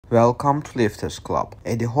Welcome to Lifters Club.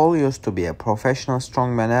 Eddie Hall used to be a professional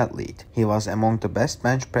strongman athlete. He was among the best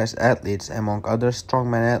bench press athletes among other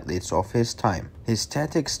strongman athletes of his time. His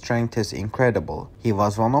static strength is incredible. He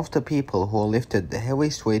was one of the people who lifted the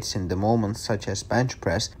heaviest weights in the moments such as bench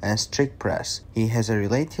press and strict press. He has a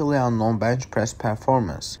relatively unknown bench press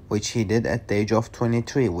performance, which he did at the age of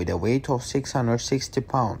 23 with a weight of 660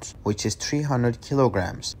 pounds, which is 300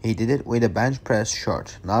 kilograms. He did it with a bench press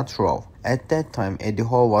shirt, not row. At that time, Eddie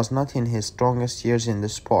Hall was not in his strongest years in the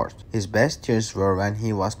sport. His best years were when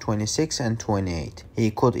he was 26 and 28.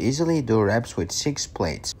 He could easily do reps with 6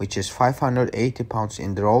 plates, which is 580 pounds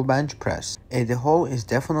in the row bench press. Eddie Hall is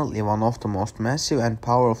definitely one of the most massive and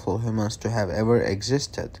powerful humans to have ever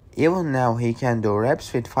existed. Even now, he can do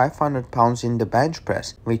reps with 500 pounds in the bench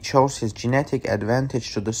press, which shows his genetic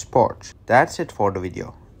advantage to the sport. That's it for the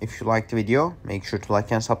video. If you liked the video, make sure to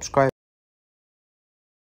like and subscribe.